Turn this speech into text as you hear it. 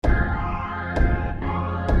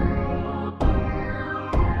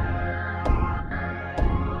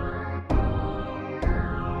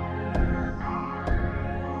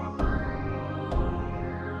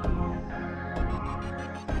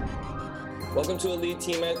Welcome to Elite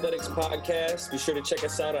Team Athletics Podcast. Be sure to check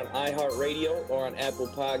us out on iHeartRadio or on Apple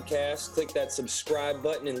Podcasts. Click that subscribe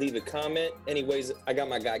button and leave a comment. Anyways, I got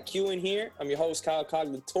my guy Q in here. I'm your host, Kyle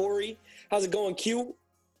Cognitori. How's it going, Q?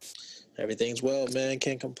 Everything's well, man.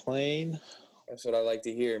 Can't complain. That's what I like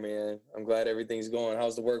to hear, man. I'm glad everything's going.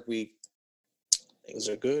 How's the work week? Things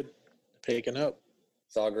are good. Picking up.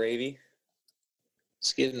 It's all gravy?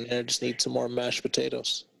 It's getting there. Just need some more mashed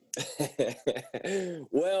potatoes.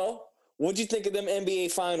 Well, what'd you think of them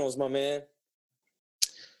NBA Finals, my man?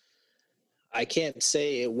 I can't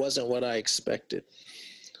say it wasn't what I expected.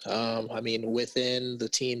 Within the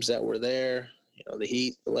teams that were there, the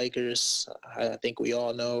Heat, the Lakers, I think we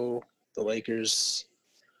all know the Lakers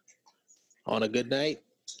on a good night,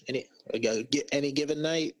 any given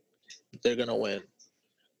night, they're going to win.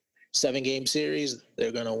 7-game series,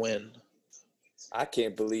 they're going to win. I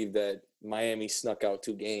can't believe that Miami snuck out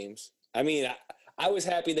 2 games. I mean, I was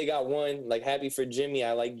happy they got one, happy for Jimmy.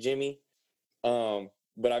 I like Jimmy.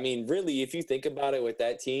 But, I mean, really, if you think about it with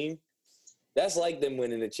that team, that's like them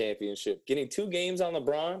winning the championship. Getting 2 games on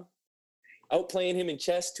LeBron, outplaying him in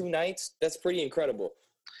chess 2 nights, that's pretty incredible.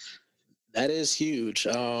 That is huge.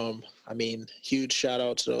 Huge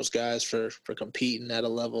shout-out to those guys for competing at a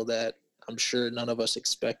level that I'm sure none of us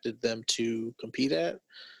expected them to compete at.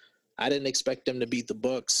 I didn't expect them to beat the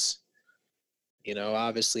Bucks.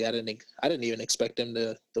 Obviously, I didn't even expect them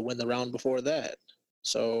to win the round before that.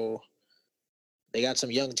 So they got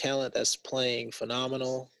some young talent that's playing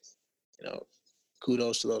phenomenal.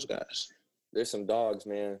 Kudos to those guys. There's some dogs,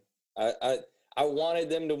 man. I wanted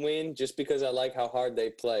them to win just because I like how hard they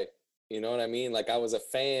play. You know what I mean? I was a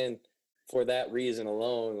fan for that reason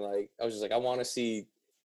alone. I was just I want to see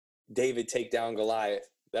David take down Goliath.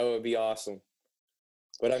 That would be awesome.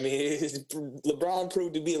 But, I mean, LeBron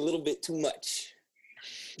proved to be a little bit too much.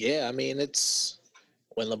 Yeah, it's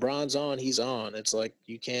when LeBron's on, he's on. It's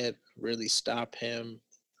you can't really stop him.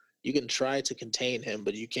 You can try to contain him,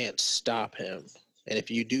 but you can't stop him. And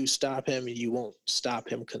if you do stop him, you won't stop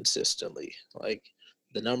him consistently.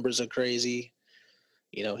 The numbers are crazy.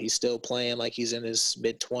 He's still playing like he's in his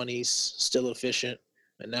mid-20s, still efficient.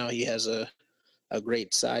 And now he has a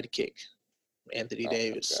great sidekick, Anthony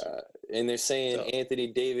Davis. God. And they're saying Anthony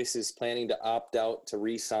Davis is planning to opt out to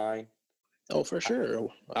re-sign. Oh, for sure.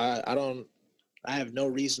 I have no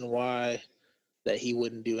reason why that he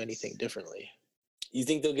wouldn't do anything differently. You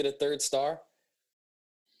think they'll get a 3rd star?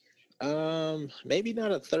 Maybe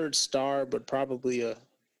not a 3rd star, but probably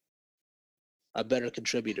a better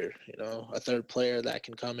contributor, a 3rd player that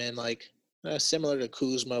can come in similar to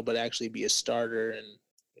Kuzma, but actually be a starter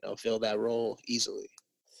and, fill that role easily.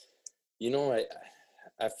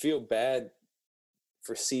 I feel bad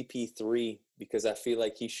for CP3 because I feel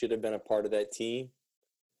like he should have been a part of that team,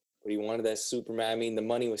 but he wanted that Superman. I mean, the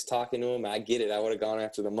money was talking to him. I get it. I would have gone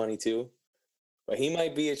after the money too, but he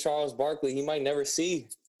might be a Charles Barkley. He might never see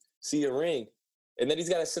a ring. And then he's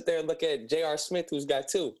got to sit there and look at J.R. Smith, who's got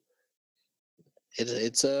 2.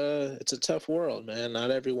 It's a tough world, man.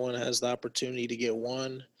 Not everyone has the opportunity to get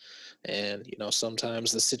one. And,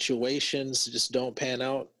 sometimes the situations just don't pan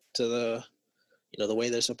out to the way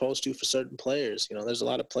they're supposed to for certain players. There's a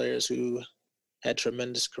lot of players who had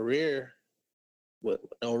tremendous career with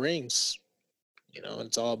no rings.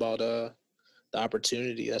 It's all about the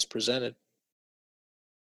opportunity that's presented.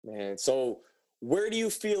 Man, so where do you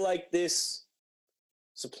feel like this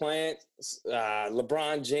supplants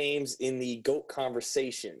LeBron James in the GOAT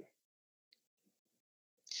conversation?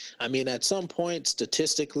 At some point,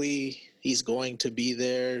 statistically, he's going to be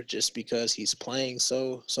there just because he's playing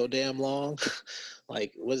so damn long.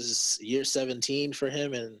 Was year 17 for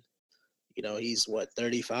him, and he's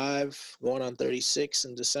 35, going on 36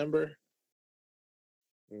 in December.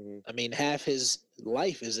 Mm-hmm. Half his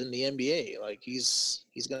life is in the NBA. He's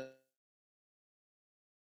gonna.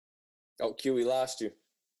 Oh, Q, we lost you.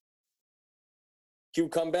 Q,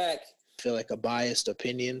 come back. I feel like a biased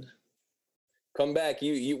opinion. Come back.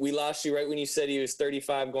 We lost you right when you said he was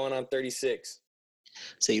 35 going on 36.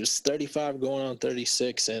 So he was 35 going on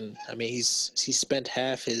 36, and he spent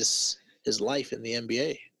half his life in the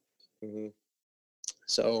NBA. Mm-hmm.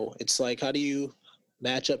 So it's how do you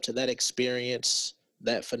match up to that experience,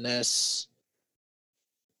 that finesse?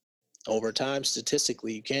 Over time,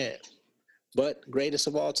 statistically, you can't. But greatest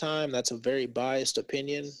of all time, that's a very biased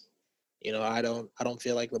opinion. I don't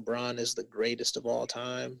feel like LeBron is the greatest of all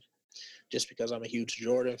time just because I'm a huge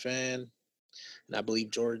Jordan fan. And I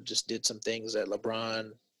believe Jordan just did some things that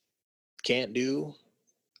LeBron can't do.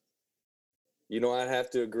 You know, I'd have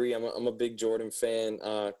to agree. I'm a big Jordan fan,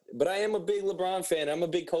 but I am a big LeBron fan. I'm a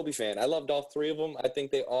big Kobe fan. I loved all three of them. I think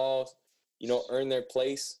they all, earned their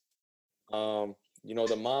place. The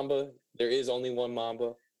Mamba. There is only one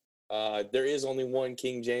Mamba. There is only one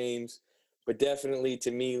King James, but definitely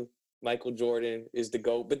to me, Michael Jordan is the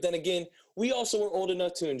GOAT. But then again, we also were old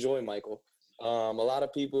enough to enjoy Michael. A lot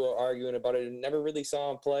of people are arguing about it and never really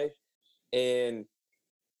saw him play, and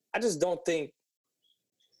I just don't think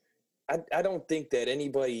I don't think that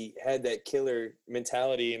anybody had that killer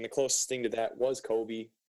mentality, and the closest thing to that was Kobe.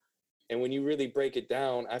 And when you really break it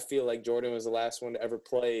down, I feel like Jordan was the last one to ever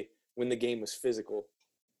play when the game was physical.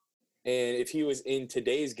 And if he was in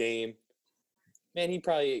today's game, man, he'd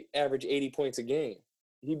probably average 80 points a game.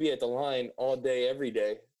 He'd be at the line all day, every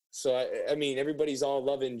day. So, I mean, everybody's all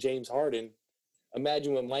loving James Harden.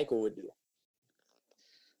 Imagine what Michael would do.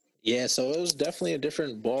 Yeah, so it was definitely a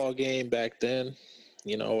different ball game back then.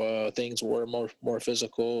 Things were more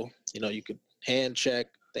physical. You could hand check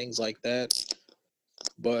things like that,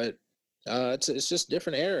 but it's just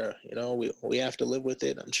different era. We have to live with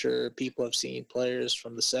it. I'm sure people have seen players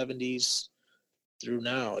from the '70s through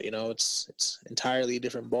now. It's entirely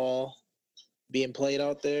different ball being played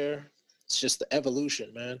out there. It's just the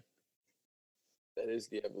evolution, man. That is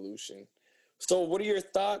the evolution. So, what are your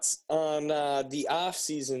thoughts on the off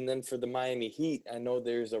season then for the Miami Heat? I know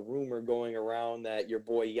there's a rumor going around that your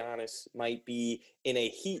boy Giannis might be in a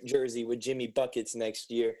Heat jersey with Jimmy Buckets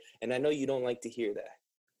next year, and I know you don't like to hear that.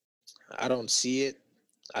 I don't see it.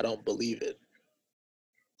 I don't believe it.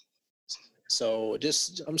 So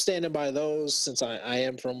just I'm standing by those since I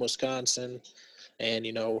am from Wisconsin, and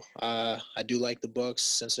I do like the Bucks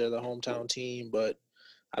since they're the hometown team, but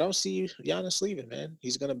I don't see Giannis leaving, man.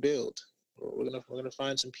 He's gonna build. We're gonna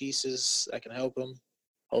find some pieces that can help him.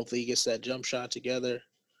 Hopefully, he gets that jump shot together,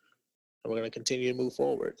 and we're gonna continue to move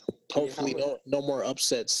forward. Yeah, Hopefully, no more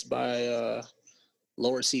upsets by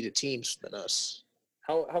lower seeded teams than us.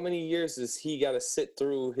 how many years does he got to sit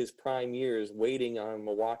through his prime years waiting on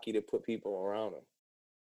Milwaukee to put people around him?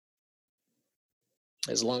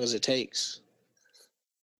 As long as it takes.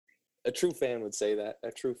 A true fan would say that.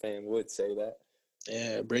 A true fan would say that.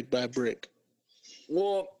 Yeah, brick by brick.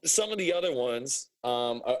 Well, some of the other ones,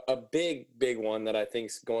 a big one that I think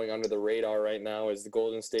is going under the radar right now is the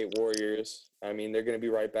Golden State Warriors. I mean, they're going to be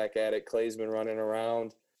right back at it. Clay's been running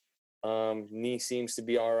around. Knee seems to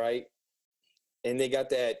be all right. And they got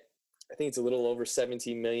that, I think it's a little over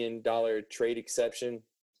 $17 million trade exception.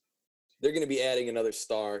 They're going to be adding another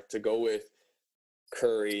star to go with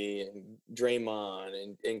Curry and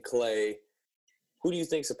Draymond and Clay. Who do you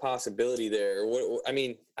think's a possibility there? I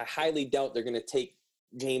mean, I highly doubt they're going to take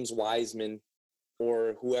James Wiseman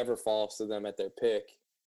or whoever falls to them at their pick.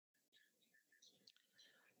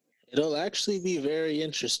 It'll actually be very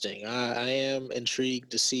interesting. I am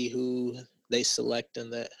intrigued to see who they select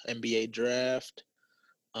in the NBA draft.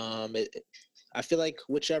 I feel like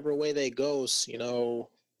whichever way they goes,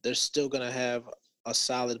 they're still gonna have a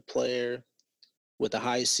solid player with a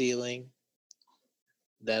high ceiling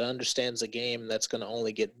that understands the game that's gonna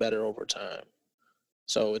only get better over time.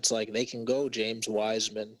 So it's like they can go James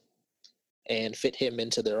Wiseman and fit him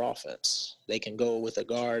into their offense. They can go with a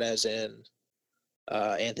guard as in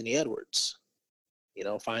Anthony Edwards.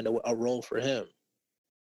 Find a role for him.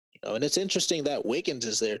 And it's interesting that Wiggins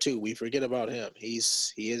is there too. We forget about him. He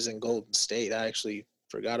is in Golden State. I actually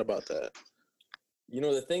forgot about that.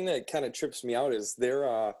 The thing that kind of trips me out is their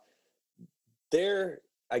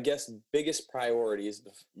I guess biggest priorities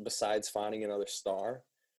besides finding another star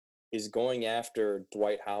is going after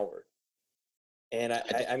Dwight Howard. And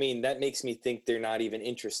I mean, that makes me think they're not even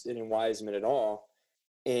interested in Wiseman at all.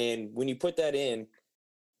 And when you put that in,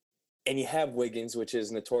 and you have Wiggins, which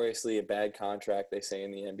is notoriously a bad contract, they say in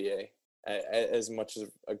the NBA. As much as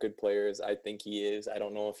a good player as I think he is, I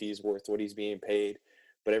don't know if he's worth what he's being paid,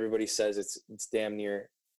 but everybody says it's damn near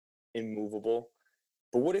immovable.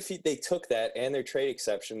 But what if they took that and their trade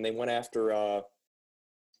exception, they went after a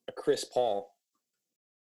Chris Paul,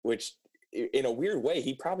 which in a weird way,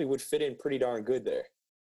 he probably would fit in pretty darn good there.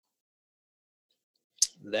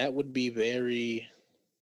 That would be very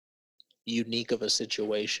unique of a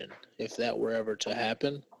situation if that were ever to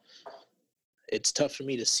happen. It's tough for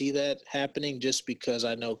me to see that happening just because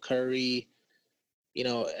I know Curry,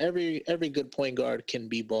 every good point guard can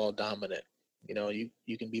be ball dominant.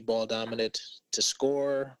 You can be ball dominant to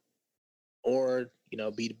score or,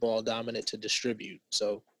 be ball dominant to distribute.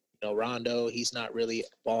 So, Rondo, he's not really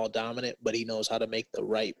ball dominant, but he knows how to make the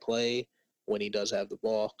right play when he does have the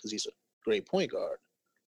ball because he's a great point guard.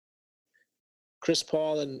 Chris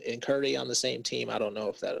Paul and Curry on the same team, I don't know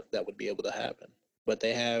if that would be able to happen. But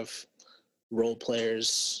they have role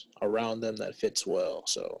players around them that fits well.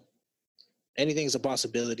 So anything's a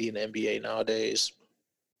possibility in the NBA nowadays,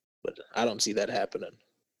 but I don't see that happening.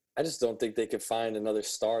 I just don't think they could find another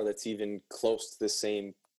star that's even close to the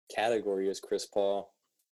same category as Chris Paul.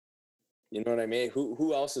 You know what I mean?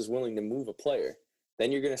 Who else is willing to move a player?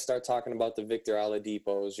 Then you're going to start talking about the Victor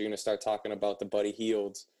Oladipos. You're going to start talking about the Buddy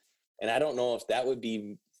Hields. And I don't know if that would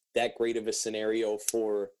be that great of a scenario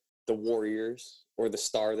for the Warriors or the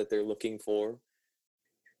star that they're looking for.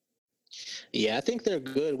 Yeah, I think they're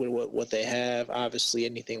good with what they have. Obviously,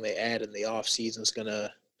 anything they add in the offseason is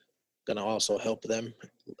gonna also help them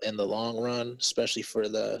in the long run, especially for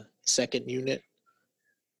the second unit.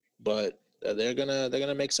 But they're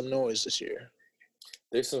gonna make some noise this year.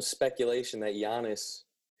 There's some speculation that Giannis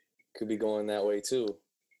could be going that way too.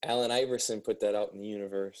 Allen Iverson put that out in the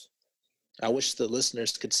universe. I wish the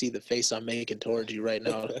listeners could see the face I'm making towards you right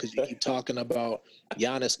now because you keep talking about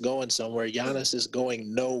Giannis going somewhere. Giannis is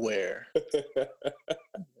going nowhere.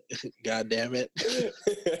 God damn it.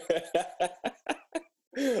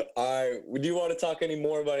 All right. Do you want to talk any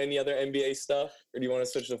more about any other NBA stuff, or do you want to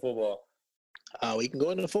switch to football? We can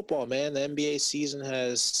go into football, man. The NBA season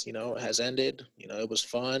has ended. It was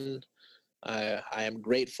fun. I am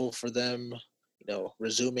grateful for them,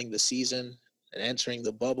 resuming the season and entering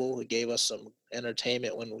the bubble. It gave us some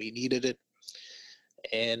entertainment when we needed it.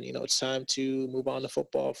 And, it's time to move on to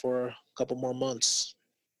football for a couple more months.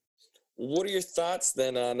 What are your thoughts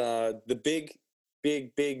then on the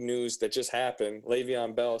big news that just happened?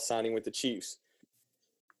 Le'Veon Bell signing with the Chiefs.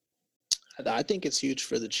 I think it's huge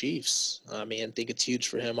for the Chiefs. I think it's huge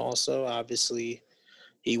for him also. Obviously,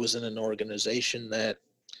 he was in an organization that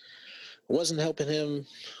wasn't helping him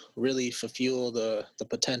really fulfill the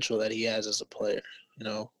potential that he has as a player.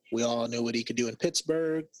 We all knew what he could do in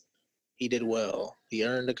Pittsburgh. He did well. He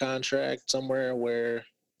earned a contract somewhere where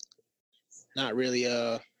not really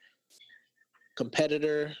a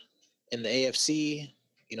competitor in the AFC.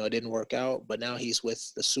 It didn't work out, but now he's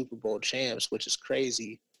with the Super Bowl champs, which is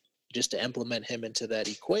crazy. Just to implement him into that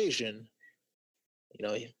equation,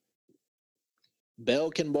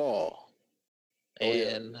 Bell can ball.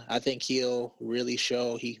 And I think he'll really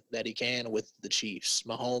show that he can with the Chiefs.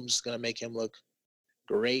 Mahomes is going to make him look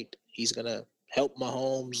great. He's going to help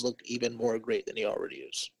Mahomes look even more great than he already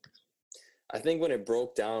is. I think when it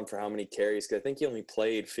broke down for how many carries, because I think he only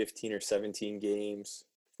played 15 or 17 games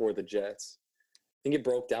for the Jets, I think it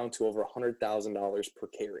broke down to over $100,000 per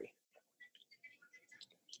carry.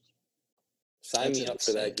 Sign me up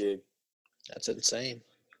for that gig. That's insane.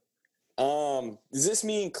 Does this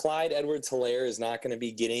mean Clyde Edwards-Helaire is not going to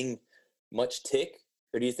be getting much tick,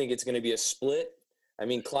 or do you think it's going to be a split?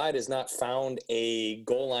 Clyde has not found a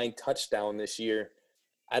goal line touchdown this year.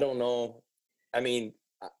 I don't know.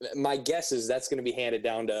 My guess is that's going to be handed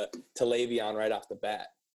down to Le'Veon right off the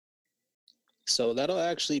bat. So that'll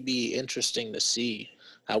actually be interesting to see.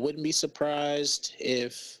 I wouldn't be surprised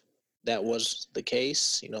if that was the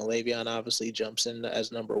case. Le'Veon obviously jumps in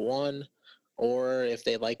as number one. Or if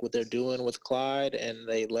they like what they're doing with Clyde and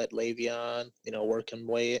they let Le'Veon, work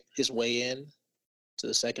his way in to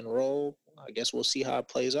the second role, I guess we'll see how it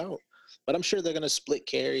plays out. But I'm sure they're going to split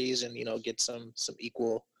carries and, get some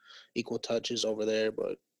equal touches over there.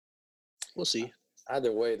 But we'll see.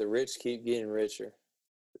 Either way, the rich keep getting richer.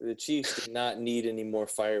 The Chiefs do not need any more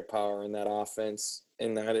firepower in that offense,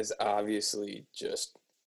 and that is obviously just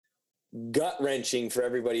gut-wrenching for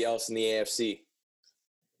everybody else in the AFC.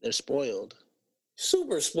 They're spoiled.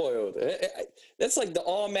 Super spoiled. That's like the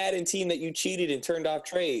all-Madden team that you cheated and turned off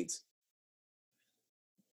trades.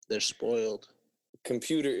 They're spoiled.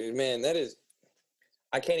 Computer, man, that is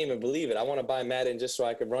 – I can't even believe it. I want to buy Madden just so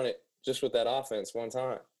I could run it just with that offense one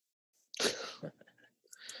time.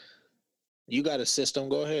 You got a system.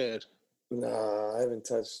 Go ahead. No, I haven't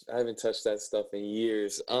touched that stuff in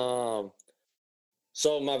years. So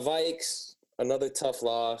my Vikes, another tough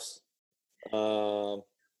loss.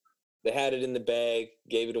 They had it in the bag,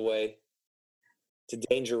 gave it away to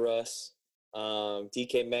Dangerous.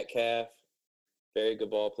 DK Metcalf, very good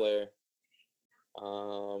ball player.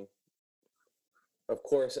 Of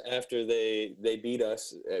course, after they beat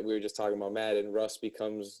us, we were just talking about Madden, Russ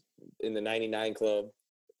becomes in the 99 club,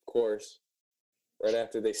 of course, right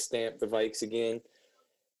after they stamped the Vikes again.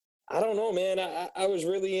 I don't know, man. I was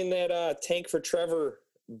really in that tank for Trevor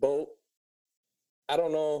boat. I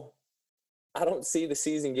don't know. I don't see the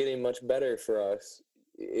season getting much better for us.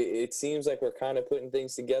 It seems like we're kind of putting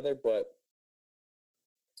things together, but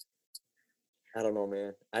I don't know,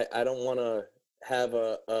 man. I don't want to have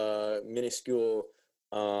a minuscule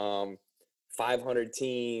 500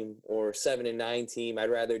 team or 7-9 team. I'd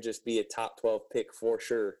rather just be a top 12 pick for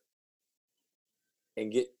sure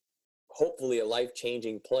and get hopefully a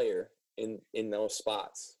life-changing player in those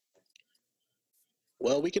spots.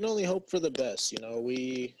 Well, we can only hope for the best.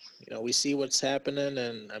 We see what's happening,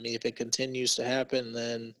 and I mean, if it continues to happen,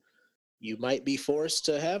 then you might be forced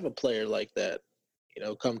to have a player like that,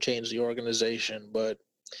 come change the organization. But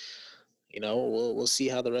we'll see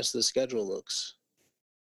how the rest of the schedule looks.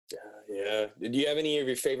 Yeah. Did you have any of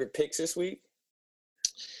your favorite picks this week?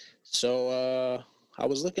 So I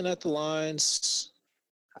was looking at the lines.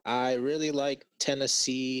 I really like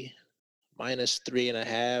Tennessee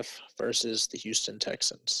 -3.5 versus the Houston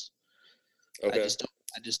Texans. Okay.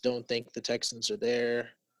 I just don't think the Texans are there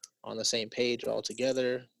on the same page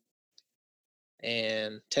altogether.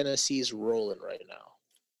 And Tennessee's rolling right now.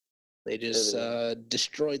 They just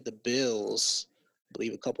destroyed the Bills, I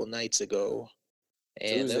believe, a couple nights ago,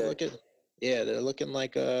 and Tuesday. they're looking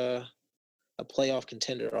like a playoff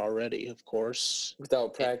contender already. Of course,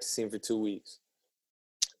 Without practicing for 2 weeks.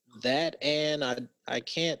 that, and I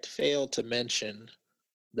can't fail to mention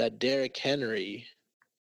that Derrick Henry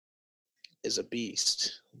is a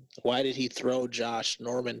beast. Why did he throw Josh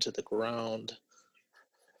Norman to the ground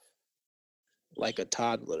like a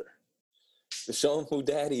toddler? To show him who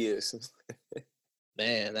daddy is.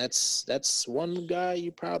 Man, that's one guy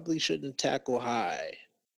you probably shouldn't tackle high.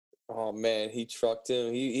 Oh, man, he trucked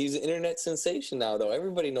him. He's an internet sensation now, though.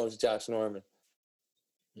 Everybody knows Josh Norman.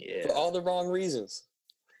 Yeah. For all the wrong reasons.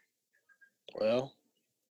 Well,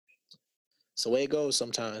 it's the way it goes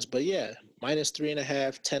sometimes. But yeah,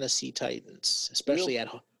 -3.5 Tennessee Titans, especially at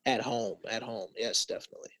home. At home, yes,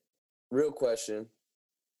 definitely. Real question.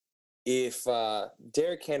 If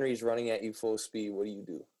Derrick Henry's running at you full speed, what do you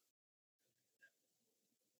do?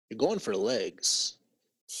 You're going for legs.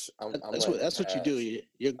 That's what you do.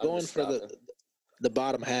 You're going for the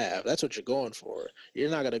bottom half. That's what you're going for. You're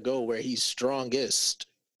not gonna go where he's strongest.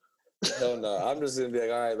 Hell no. I'm just gonna be like,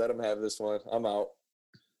 all right, let him have this one. I'm out.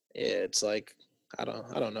 Yeah, it's like I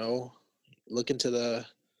don't know. Look into the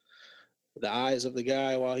eyes of the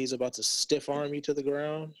guy while he's about to stiff arm you to the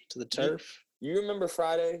ground, to the turf. You remember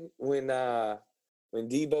Friday when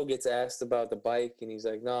Debo gets asked about the bike and he's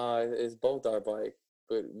like, "Nah, it's both our bike,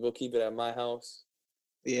 but we'll keep it at my house."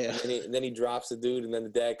 Yeah. And then he drops the dude, and then the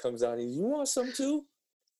dad comes out and he's, "You want some too?"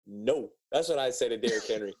 No. That's what I say to Derrick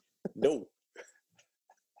Henry. No.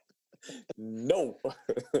 No.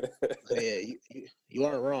 Yeah, you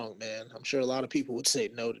aren't wrong, man. I'm sure a lot of people would say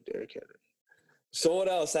no to Derrick Henry. So what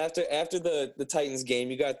else after the Titans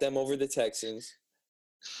game? You got them over the Texans.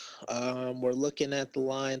 We're looking at the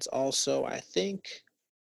lines also. I think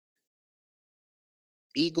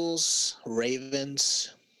Eagles,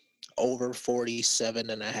 Ravens over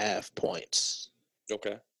 47.5 points.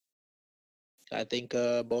 Okay. I think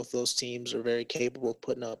both those teams are very capable of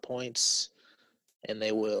putting up points, and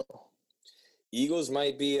they will. Eagles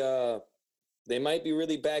might be they might be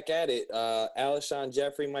really back at it. Alshon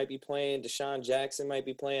Jeffrey might be playing. Deshaun Jackson might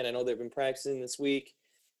be playing. I know they've been practicing this week.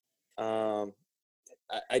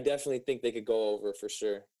 I definitely think they could go over for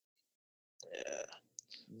sure.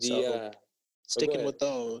 Yeah. Sticking with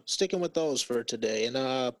those for today,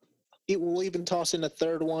 and we'll even toss in a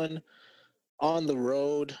third one on the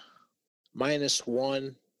road,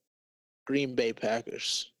 -1 Green Bay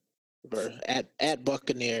Packers at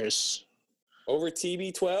Buccaneers over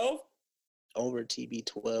TB12. Over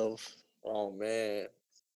TB12. Oh man,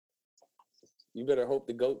 you better hope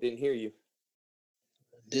the GOAT didn't hear you.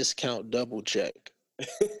 Discount double check.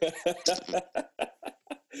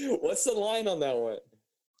 What's the line on that one?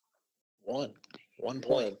 1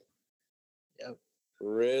 point. Yep.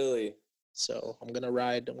 Really? So I'm gonna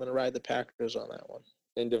ride the Packers on that one.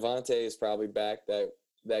 And Devontae is probably back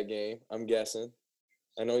that game, I'm guessing.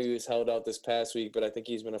 I know he was held out this past week, but I think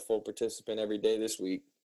he's been a full participant every day this week.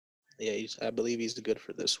 Yeah, I believe he's good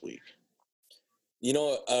for this week. You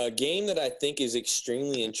know, a game that I think is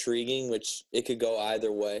extremely intriguing, which it could go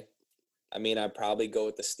either way. I mean, I'd probably go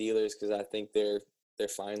with the Steelers because I think they're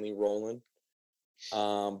finally rolling.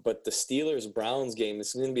 But the Steelers-Browns game, this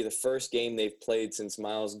is going to be the first game they've played since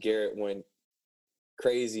Myles Garrett went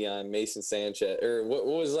crazy on Mason Sanchez. Or what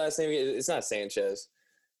was his last name? It's not Sanchez.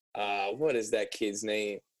 What is that kid's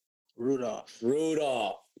name? Rudolph.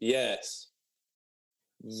 Yes.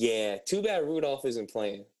 Yeah. Too bad Rudolph isn't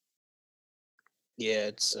playing. Yeah,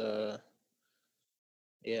 it's I'm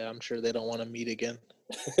sure they don't want to meet again.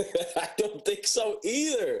 I don't think so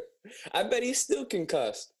either. I bet he's still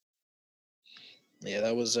concussed. Yeah,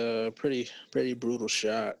 that was a pretty brutal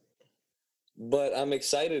shot. But I'm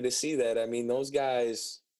excited to see that. I mean, those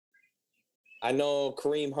guys, I know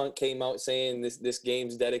Kareem Hunt came out saying this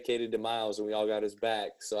game's dedicated to Miles, and we all got his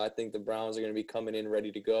back. So I think the Browns are going to be coming in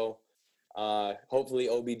ready to go. Hopefully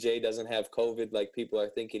OBJ doesn't have COVID like people are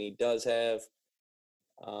thinking he does have,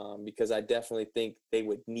 because I definitely think they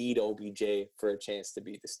would need OBJ for a chance to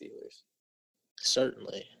beat the Steelers.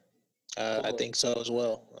 Certainly. I think so as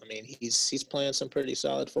well. I mean, he's playing some pretty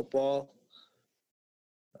solid football.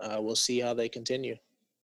 We'll see how they continue.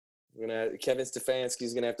 Kevin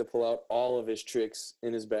Stefanski's gonna have to pull out all of his tricks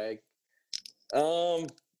in his bag. Well,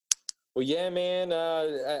 yeah, man.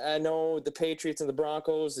 I know the Patriots and the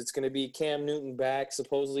Broncos. It's gonna be Cam Newton back.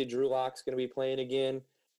 Supposedly Drew Lock's gonna be playing again.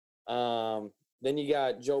 Then you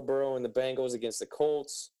got Joe Burrow and the Bengals against the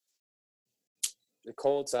Colts. The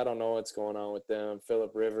Colts, I don't know what's going on with them.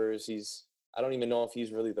 Phillip Rivers, I don't even know if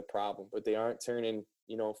he's really the problem, but they aren't turning,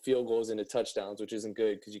 field goals into touchdowns, which isn't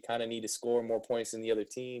good because you kind of need to score more points than the other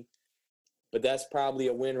team. But that's probably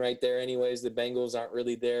a win right there anyways. The Bengals aren't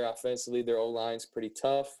really there offensively. Their O-line's pretty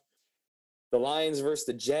tough. The Lions versus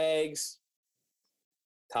the Jags,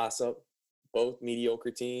 toss-up. Both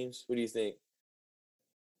mediocre teams. What do you think?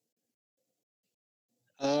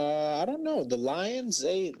 I don't know. The Lions,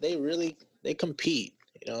 they compete.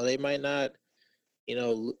 They might not,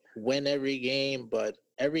 win every game, but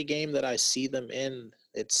every game that I see them in,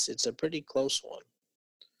 it's a pretty close one.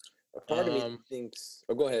 A part of me thinks.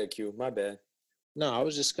 Oh, go ahead, Q. My bad. No, I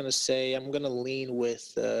was just gonna say I'm gonna lean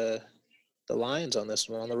with the Lions on this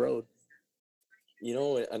one on the road.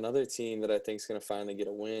 Another team that I think is going to finally get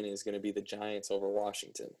a win is going to be the Giants over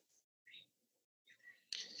Washington.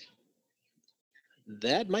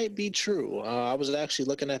 That might be true. I was actually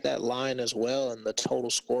looking at that line as well, and the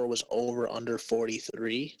total score was under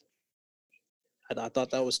 43. I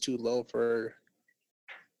thought that was too low for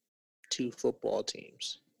two football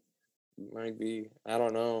teams. Might be. I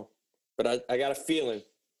don't know. But I got a feeling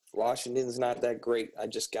Washington's not that great. I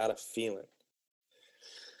just got a feeling.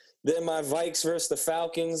 Then my Vikes versus the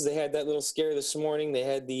Falcons. They had that little scare this morning. They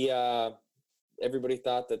had everybody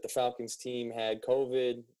thought that the Falcons team had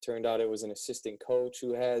COVID. Turned out it was an assistant coach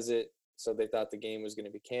who has it. So they thought the game was going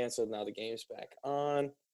to be canceled. Now the game's back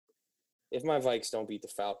on. If my Vikes don't beat the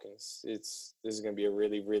Falcons, this is going to be a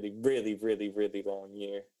really, really, really, really, really long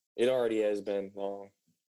year. It already has been long.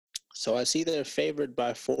 So I see they're favored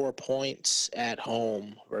by 4 points at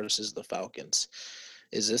home versus the Falcons.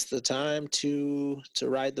 Is this the time to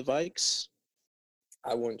ride the Vikes?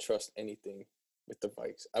 I wouldn't trust anything with the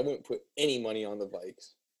Vikes. I wouldn't put any money on the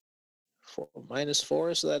Vikes.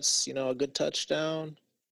 -4, so that's, a good touchdown.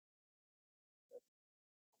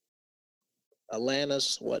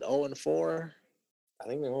 Atlanta's, 0-4? I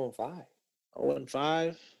think they're 0-5.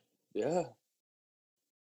 0-5? Yeah.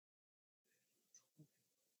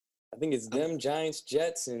 I think it's them, Giants,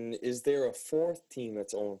 Jets, and is there a fourth team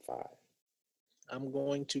that's 0-5? I'm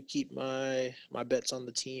going to keep my bets on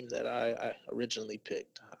the team that I originally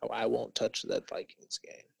picked. I won't touch that Vikings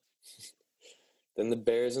game. Then the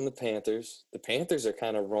Bears and the Panthers. The Panthers are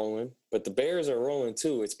kind of rolling, but the Bears are rolling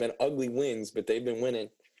too. It's been ugly wins, but they've been winning.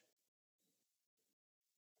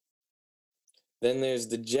 Then there's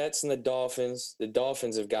the Jets and the Dolphins. The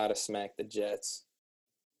Dolphins have got to smack the Jets.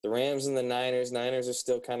 The Rams and the Niners. Niners are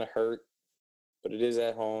still kind of hurt, but it is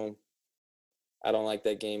at home. I don't like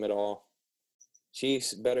that game at all.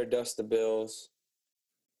 Chiefs better dust the Bills.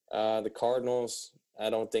 The Cardinals, I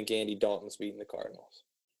don't think Andy Dalton's beating the Cardinals.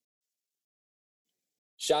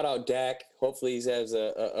 Shout out Dak. Hopefully he has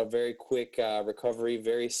a very quick recovery.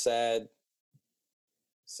 Very sad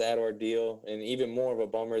ordeal. And even more of a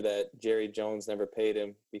bummer that Jerry Jones never paid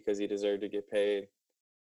him because he deserved to get paid.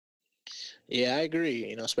 Yeah, I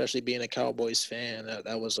agree. Especially being a Cowboys fan,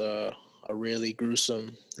 that was a really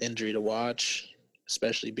gruesome injury to watch,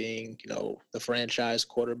 especially being, the franchise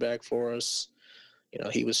quarterback for us.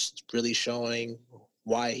 He was really showing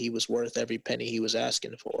why he was worth every penny he was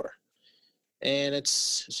asking for. And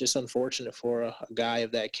it's just unfortunate for a guy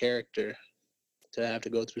of that character to have to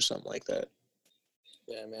go through something like that.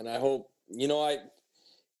 Yeah, man. I hope,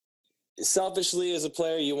 selfishly as a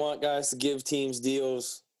player, you want guys to give teams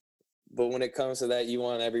deals. But when it comes to that, you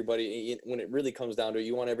want everybody, when it really comes down to it,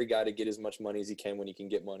 you want every guy to get as much money as he can when he can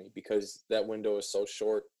get money because that window is so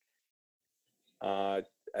short. I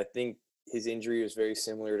think his injury was very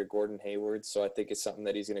similar to Gordon Hayward, so I think it's something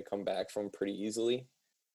that he's going to come back from pretty easily.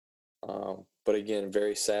 But again,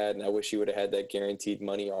 very sad, and I wish he would have had that guaranteed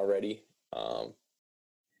money already.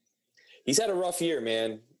 He's had a rough year,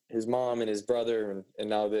 man. His mom and his brother, and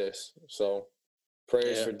now this. So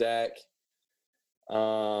prayers for Dak.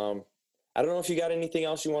 I don't know if you got anything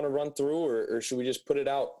else you want to run through, or should we just put it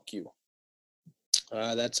out, Q?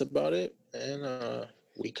 That's about it. And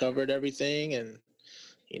we covered everything, and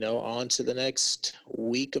on to the next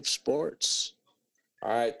week of sports.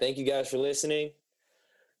 All right. Thank you guys for listening.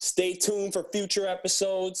 Stay tuned for future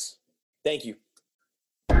episodes. Thank you.